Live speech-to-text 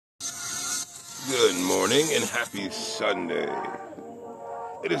Good morning and happy Sunday.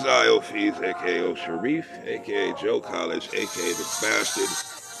 It is I, O'Fees, a.k.a. O Sharif, a.k.a. Joe College, a.k.a. The Bastard,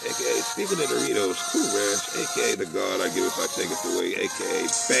 a.k.a. Steven the Doritos, Cool Ranch, a.k.a. The God I Give If I Take It Away, a.k.a.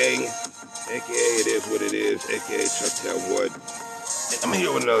 Bang, a.k.a. It Is What It Is, a.k.a. Chuck Town Wood. And I'm here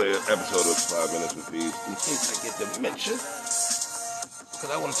with another episode of 5 Minutes with Fees, in case I get dementia,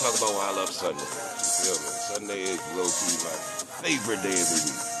 because I want to talk about why I love Sunday. You feel me? Sunday is low-key my favorite day of the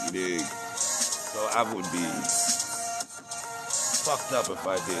week, you dig? So I would be fucked up if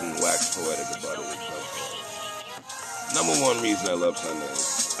I didn't wax poetic about it at some point. Number one reason I love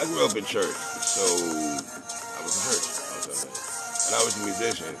Sundays. I grew up in church, so I was in church on Sunday. And I was a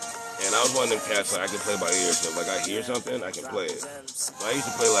musician. And I was one of them cats like I can play by ear, so like I hear something, I can play it. So I used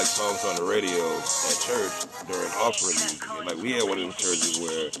to play like songs on the radio at church during offering music. And like we had one of those churches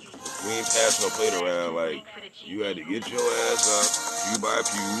where we ain't passing no plate around, like you had to get your ass up, pew by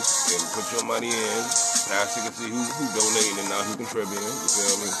pew, and put your money in. Pastor can see who donating and not who contributing. You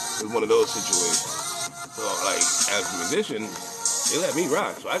feel me? It was one of those situations. So like as a musician, they let me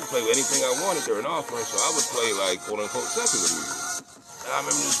rock. So I could play anything I wanted during offering. So I would play like quote unquote secular music. I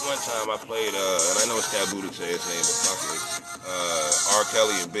remember this one time I played, and I know it's taboo to say his name, but fuck it. R.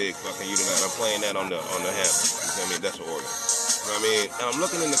 Kelly and Big fucking You Tonight. I'm playing that on the hammer. You feel me? That's an organ. You know what I mean? And I'm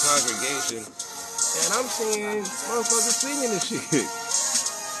looking in the congregation, and I'm seeing motherfuckers singing this shit.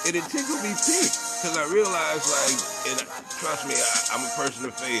 And it tickled me pink, because I realized, like, and trust me, I'm a person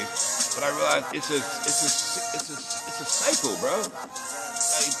of faith, but I realized it's a cycle, bro.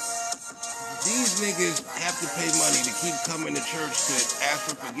 Like, these niggas have to pay money to keep coming to church to ask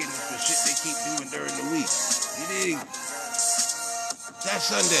for forgiveness for shit they keep doing during the week. You dig? That's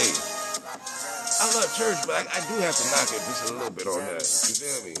Sunday. I love church, but I do have to knock it just a little bit on that. You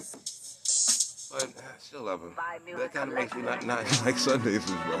feel me? But I still love them. That kind of makes me not like Sundays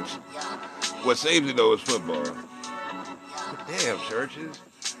as much. What saves it though is football. But damn, churches,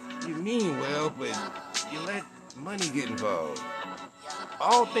 you mean well, but you let money get involved.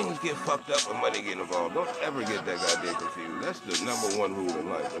 All things get fucked up when money get involved. Don't ever get that goddamn confused. That's the number one rule in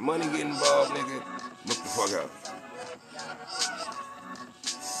life. When money get involved, nigga, look the fuck out.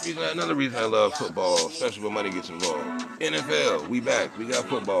 Another reason I love football, especially when money gets involved. NFL, we back. We got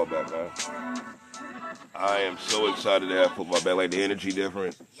football back, man. I am so excited to have football back. Like the energy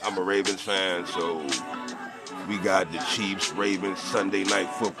different. I'm a Ravens fan, so we got the Chiefs, Ravens, Sunday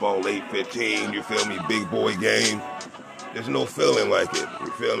night football, 8:15. You feel me? Big boy game. There's no feeling like it.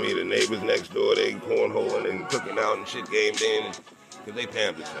 You feel me? The neighbors next door, they cornholing and cooking out and shit game then. Because they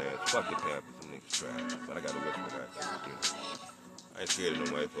Panthers fans. Fuck the Panthers. Them niggas trash. But I got to whisper that. I ain't scared of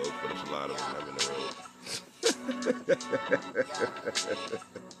them white folks, but there's a lot of them. I'm in the road.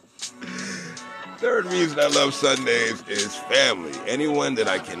 Third reason I love Sundays is family. Anyone that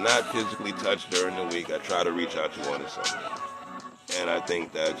I cannot physically touch during the week, I try to reach out to on a Sunday. And I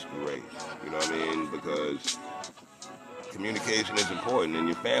think that's great. You know what I mean? Because communication is important, and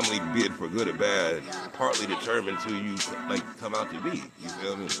your family, be it for good or bad, partly determines who you like come out to be. You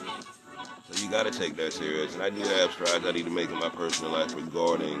feel me? So you got to take that serious. And I do have strides I need to make in my personal life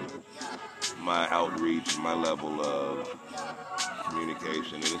regarding my outreach, my level of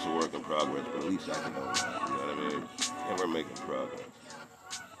communication, and it's a work in progress. But at least I can own that. You know what I mean? And we're making progress.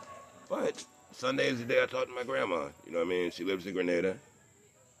 But Sunday is the day I talk to my grandma. You know what I mean? She lives in Grenada.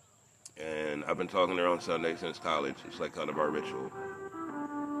 And I've been talking to her on Sunday since college. It's like kind of our ritual.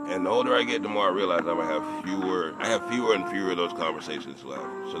 And the older I get, the more I realize I'm gonna have fewer and fewer of those conversations left.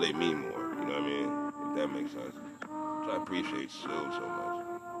 So they mean more. You know what I mean? If that makes sense. So I appreciate Sue so much.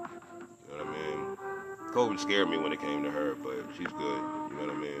 You know what I mean? COVID scared me when it came to her, but she's good. You know what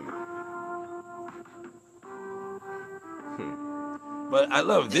I mean? But I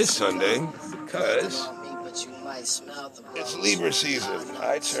love this Sunday because it's Libra season.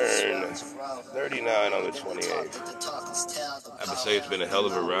 I turn 39 on the 28th. I would say it's been a hell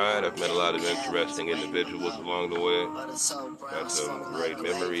of a ride. I've met a lot of interesting individuals along the way. Got some great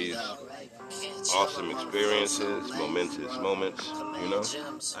memories, awesome experiences, momentous moments, you know?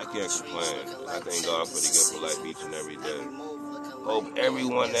 I can't complain. I thank God for the gift of life each and every day. Hope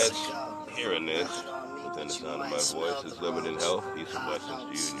everyone that's hearing this, within the sound of my voice, is living in health. Peace and blessings to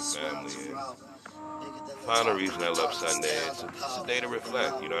you and your family. And final reason I love Sunday is it's a day to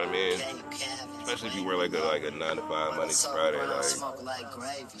reflect, you know what I mean? Especially if you work like a 9 to 5, Monday to Friday.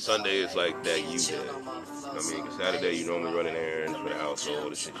 Like Sunday is like that you day. You know what I mean? Because Saturday you normally running errands for the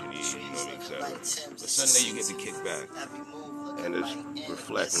household, the shit you need, you know what I mean, etc. But Sunday you get to kick back and just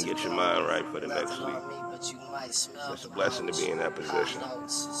reflect and get your mind right for the next week. It's a blessing to be in that position.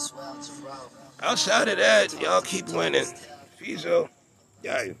 Outside of that, y'all keep winning. Fizo,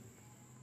 yeah.